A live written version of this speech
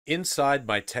Inside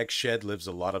my tech shed lives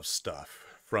a lot of stuff,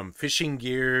 from fishing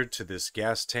gear to this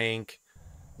gas tank,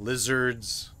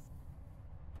 lizards,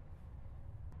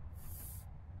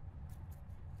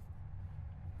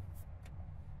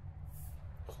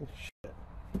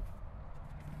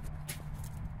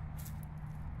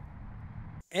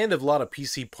 and a lot of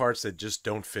PC parts that just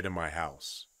don't fit in my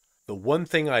house. The one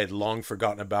thing I had long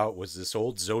forgotten about was this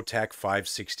old Zotac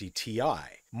 560Ti.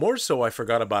 More so, I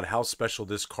forgot about how special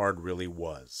this card really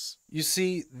was. You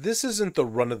see, this isn't the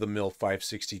run-of-the-mill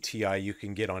 560Ti you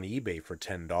can get on eBay for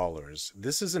 $10.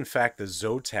 This is in fact the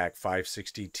Zotac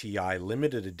 560Ti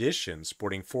limited edition,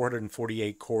 sporting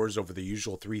 448 cores over the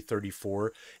usual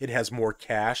 334. It has more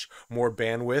cache, more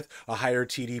bandwidth, a higher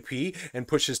TDP, and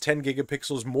pushes 10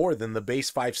 gigapixels more than the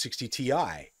base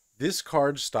 560Ti. This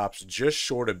card stops just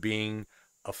short of being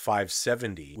a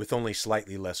 570 with only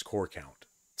slightly less core count.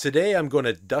 Today I'm going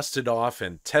to dust it off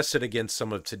and test it against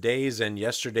some of today's and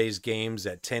yesterday's games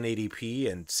at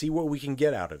 1080p and see what we can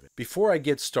get out of it. Before I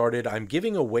get started, I'm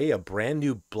giving away a brand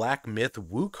new Black Myth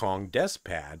Wukong desk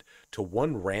pad to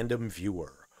one random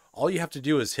viewer. All you have to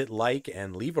do is hit like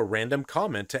and leave a random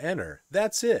comment to enter.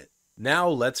 That's it. Now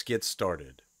let's get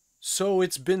started. So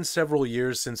it's been several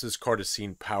years since this card has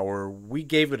seen power. We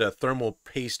gave it a thermal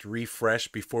paste refresh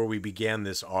before we began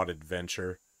this odd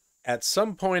adventure. At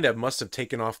some point I must have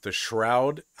taken off the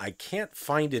shroud. I can't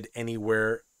find it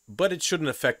anywhere, but it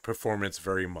shouldn't affect performance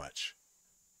very much.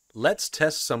 Let's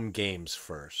test some games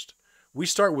first. We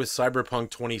start with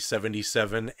Cyberpunk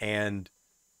 2077 and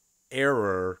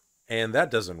error, and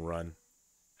that doesn't run.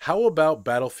 How about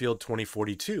Battlefield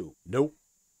 2042? Nope.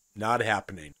 Not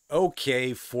happening.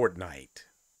 Okay, Fortnite.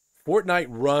 Fortnite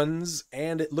runs,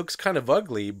 and it looks kind of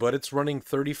ugly, but it's running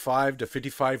 35 to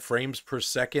 55 frames per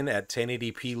second at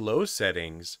 1080p low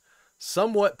settings.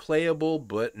 Somewhat playable,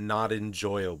 but not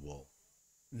enjoyable.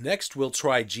 Next, we'll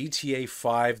try GTA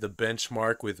 5, the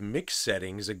benchmark, with mixed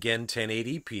settings, again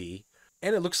 1080p.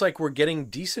 And it looks like we're getting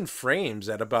decent frames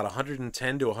at about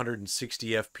 110 to 160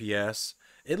 FPS.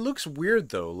 It looks weird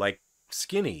though, like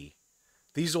skinny.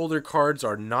 These older cards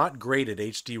are not great at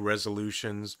HD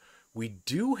resolutions. We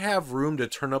do have room to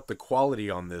turn up the quality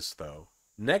on this though.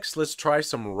 Next, let's try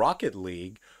some Rocket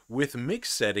League. With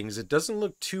mixed settings, it doesn't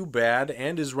look too bad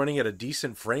and is running at a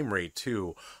decent frame rate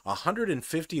too.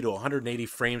 150 to 180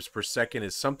 frames per second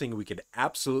is something we could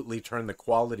absolutely turn the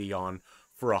quality on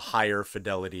for a higher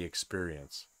fidelity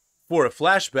experience. For a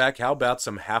flashback, how about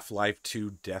some Half-Life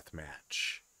 2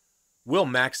 Deathmatch? We'll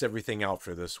max everything out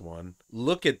for this one.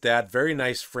 Look at that, very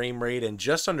nice frame rate and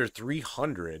just under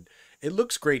 300. It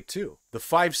looks great too. The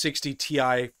 560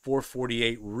 Ti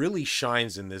 448 really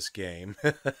shines in this game.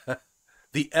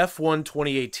 The F1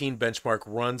 2018 benchmark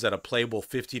runs at a playable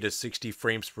 50 to 60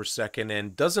 frames per second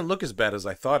and doesn't look as bad as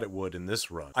I thought it would in this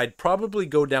run. I'd probably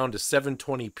go down to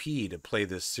 720p to play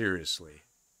this seriously.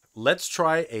 Let's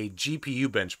try a GPU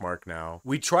benchmark now.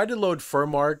 We tried to load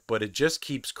Firmark, but it just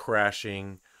keeps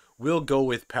crashing. We'll go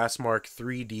with Passmark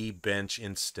 3D Bench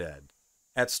instead.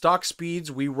 At stock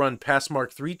speeds, we run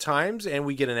Passmark 3 times and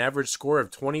we get an average score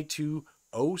of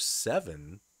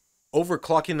 2207.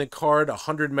 Overclocking the card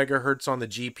 100 MHz on the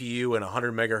GPU and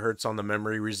 100 MHz on the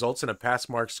memory results in a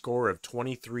Passmark score of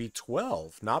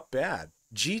 2312. Not bad.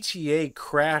 GTA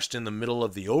crashed in the middle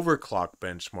of the overclock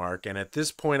benchmark, and at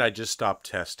this point I just stopped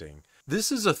testing.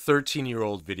 This is a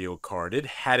 13-year-old video card. It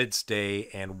had its day,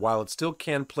 and while it still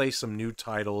can play some new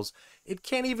titles, it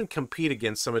can't even compete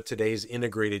against some of today's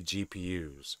integrated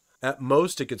GPUs. At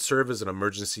most, it could serve as an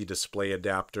emergency display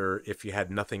adapter if you had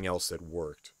nothing else that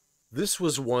worked. This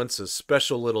was once a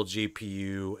special little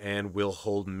GPU and will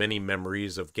hold many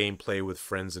memories of gameplay with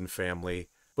friends and family,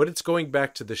 but it's going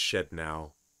back to the shed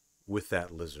now with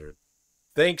that lizard.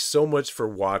 Thanks so much for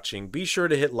watching. Be sure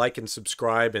to hit like and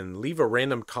subscribe and leave a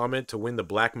random comment to win the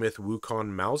Black Myth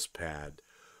Wukong mousepad.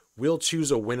 We'll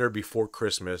choose a winner before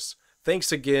Christmas.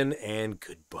 Thanks again and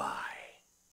goodbye.